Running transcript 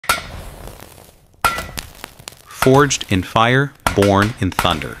forged in fire, born in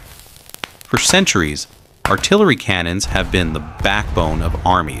thunder. For centuries, artillery cannons have been the backbone of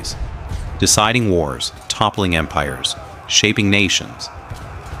armies, deciding wars, toppling empires, shaping nations.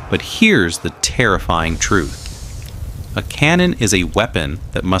 But here's the terrifying truth. A cannon is a weapon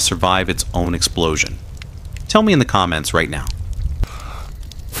that must survive its own explosion. Tell me in the comments right now.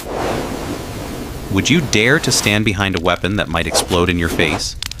 Would you dare to stand behind a weapon that might explode in your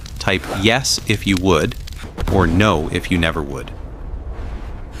face? Type yes if you would, or no if you never would.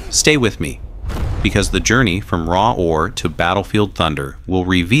 Stay with me, because the journey from raw ore to battlefield thunder will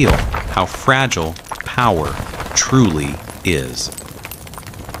reveal how fragile power truly is.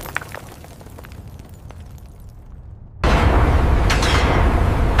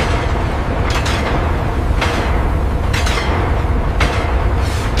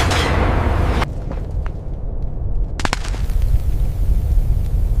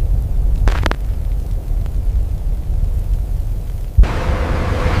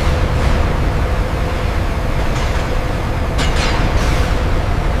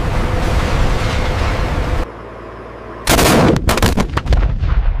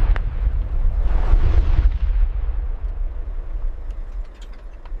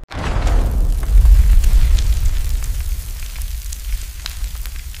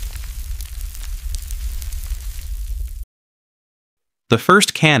 The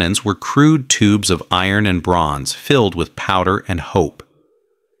first cannons were crude tubes of iron and bronze filled with powder and hope.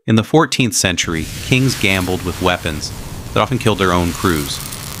 In the 14th century, kings gambled with weapons that often killed their own crews.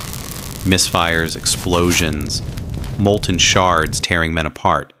 Misfires, explosions, molten shards tearing men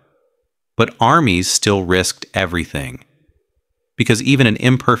apart. But armies still risked everything, because even an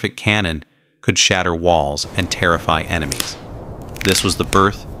imperfect cannon could shatter walls and terrify enemies. This was the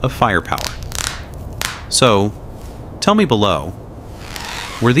birth of firepower. So, tell me below,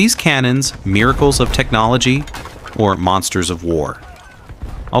 were these cannons miracles of technology or monsters of war?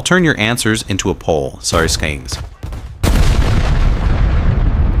 I'll turn your answers into a poll. Sorry, Skangs.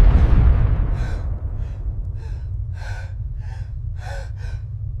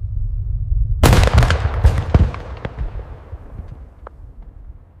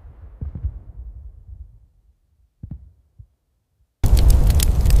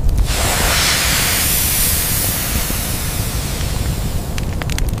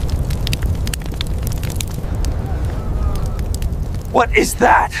 What is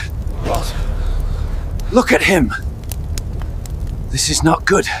that? What? Look at him! This is not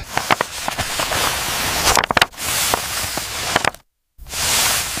good.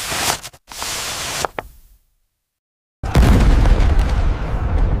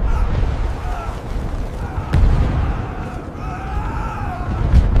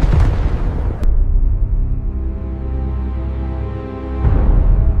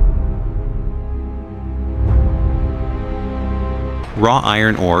 Raw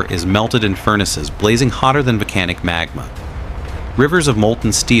iron ore is melted in furnaces blazing hotter than volcanic magma. Rivers of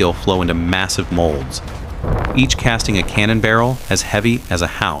molten steel flow into massive molds, each casting a cannon barrel as heavy as a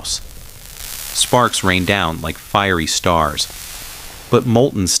house. Sparks rain down like fiery stars. But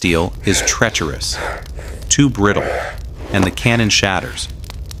molten steel is treacherous, too brittle, and the cannon shatters.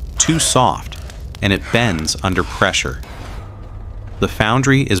 Too soft, and it bends under pressure. The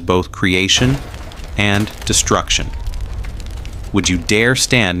foundry is both creation and destruction. Would you dare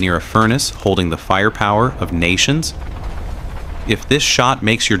stand near a furnace holding the firepower of nations? If this shot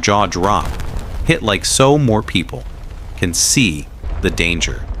makes your jaw drop, hit like so more people can see the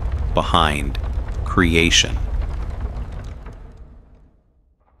danger behind creation.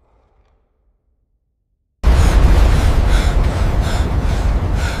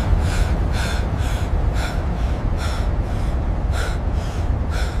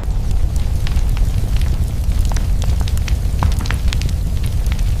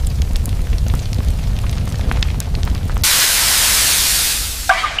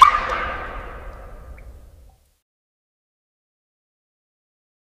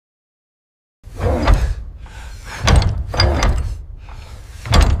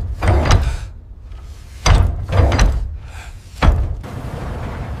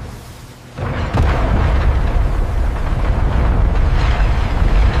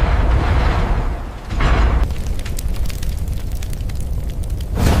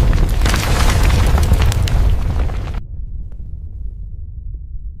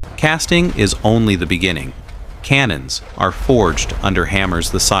 Casting is only the beginning. Cannons are forged under hammers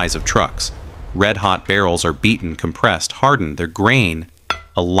the size of trucks. Red-hot barrels are beaten, compressed, hardened, their grain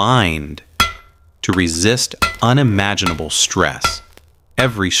aligned to resist unimaginable stress.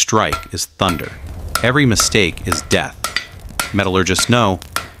 Every strike is thunder. Every mistake is death. Metallurgists know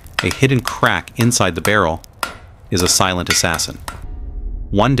a hidden crack inside the barrel is a silent assassin.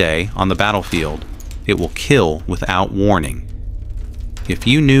 One day, on the battlefield, it will kill without warning. If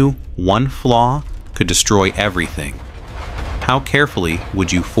you knew one flaw could destroy everything, how carefully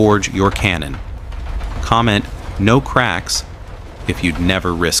would you forge your cannon? Comment "no cracks" if you'd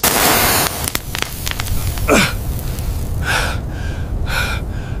never risk it.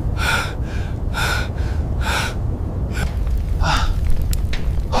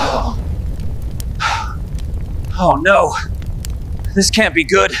 Oh no! This can't be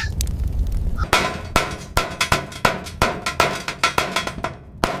good.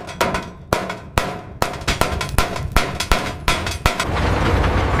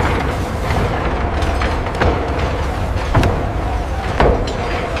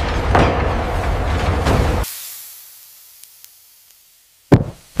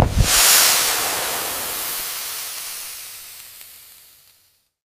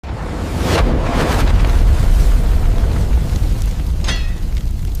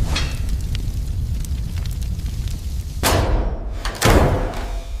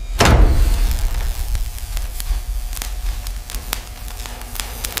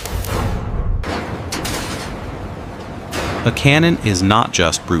 A cannon is not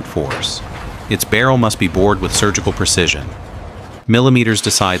just brute force. Its barrel must be bored with surgical precision. Millimeters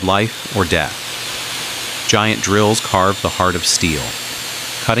decide life or death. Giant drills carve the heart of steel,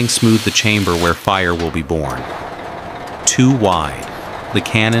 cutting smooth the chamber where fire will be born. Too wide, the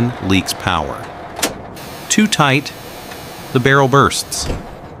cannon leaks power. Too tight, the barrel bursts.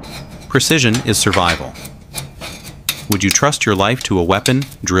 Precision is survival. Would you trust your life to a weapon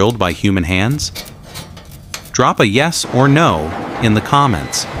drilled by human hands? Drop a yes or no in the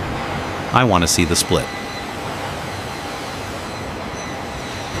comments. I want to see the split.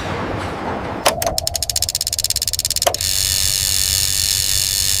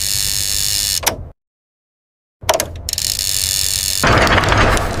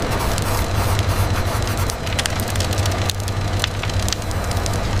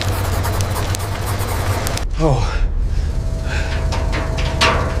 Oh.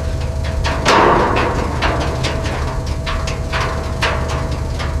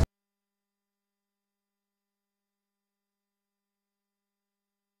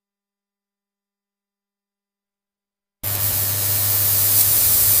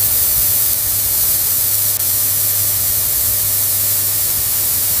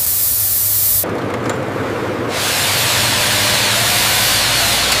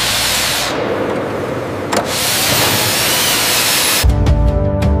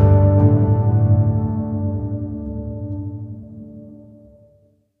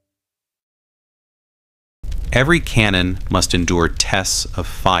 Every cannon must endure tests of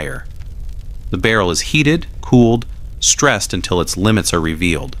fire. The barrel is heated, cooled, stressed until its limits are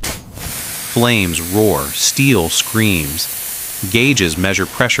revealed. Flames roar, steel screams. Gauges measure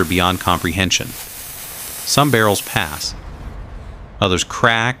pressure beyond comprehension. Some barrels pass. Others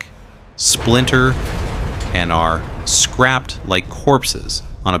crack, splinter, and are scrapped like corpses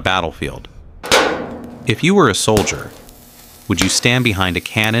on a battlefield. If you were a soldier, would you stand behind a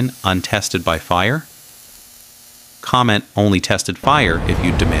cannon untested by fire? Comment "only tested fire" if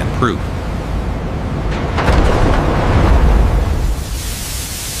you demand proof.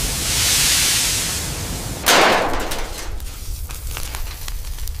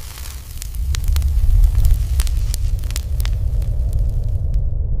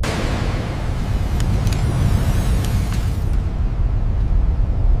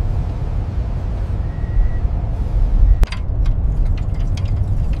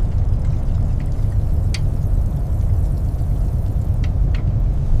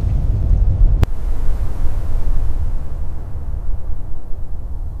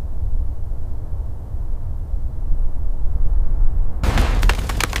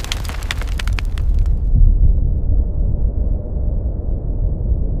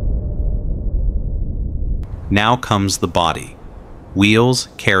 Now comes the body. Wheels,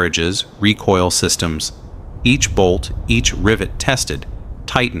 carriages, recoil systems. Each bolt, each rivet tested,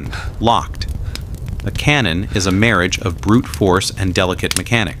 tightened, locked. A cannon is a marriage of brute force and delicate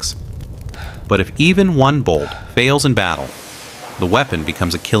mechanics. But if even one bolt fails in battle, the weapon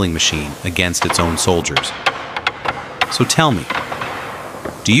becomes a killing machine against its own soldiers. So tell me,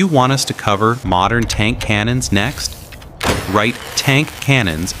 do you want us to cover modern tank cannons next? Write "tank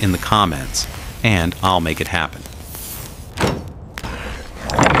cannons" in the comments, and I'll make it happen.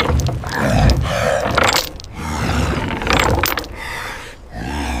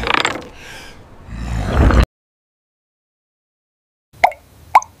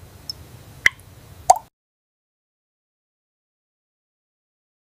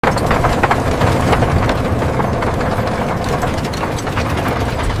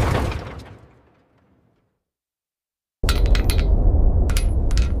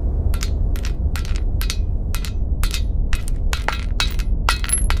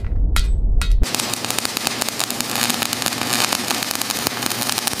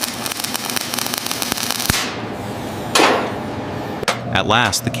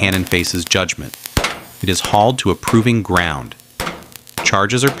 last, the cannon faces judgment. It is hauled to a proving ground.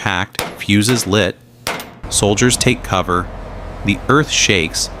 Charges are packed, fuses lit, soldiers take cover, the earth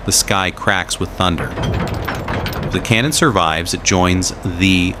shakes, the sky cracks with thunder. If the cannon survives, it joins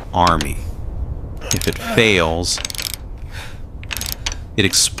the army. If it fails, it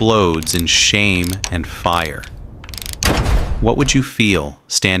explodes in shame and fire. What would you feel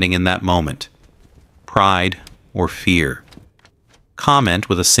standing in that moment? Pride or fear? Comment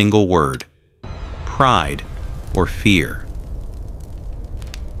with a single word. Pride or fear?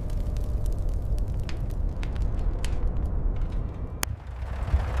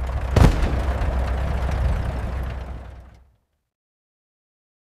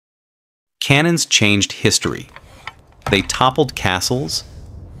 Cannons changed history. They toppled castles,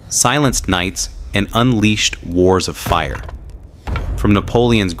 silenced knights, and unleashed wars of fire. From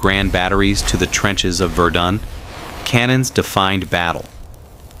Napoleon's grand batteries to the trenches of Verdun, cannons defined battle.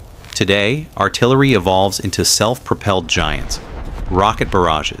 Today, artillery evolves into self-propelled giants, rocket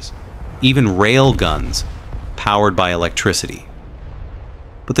barrages, even railguns powered by electricity.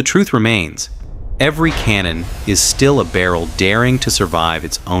 But the truth remains, every cannon is still a barrel daring to survive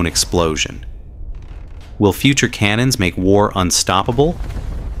its own explosion. Will future cannons make war unstoppable,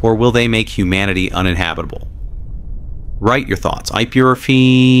 or will they make humanity uninhabitable? Write your thoughts. I purify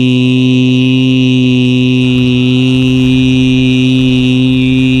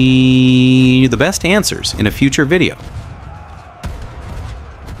the best answers in a future video.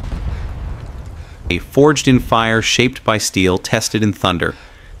 Forged in fire, shaped by steel, tested in thunder,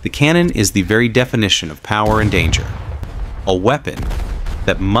 the cannon is the very definition of power and danger. A weapon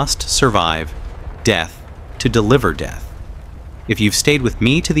that must survive death to deliver death. If you've stayed with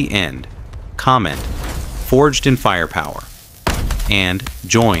me to the end, comment "Forged in Firepower" and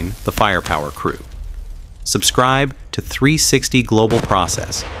join the Firepower crew. Subscribe to 360 Global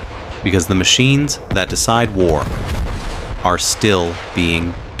Process, because the machines that decide war are still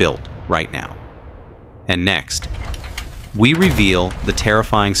being built right now. And next, we reveal the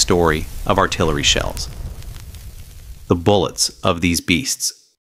terrifying story of artillery shells. The bullets of these beasts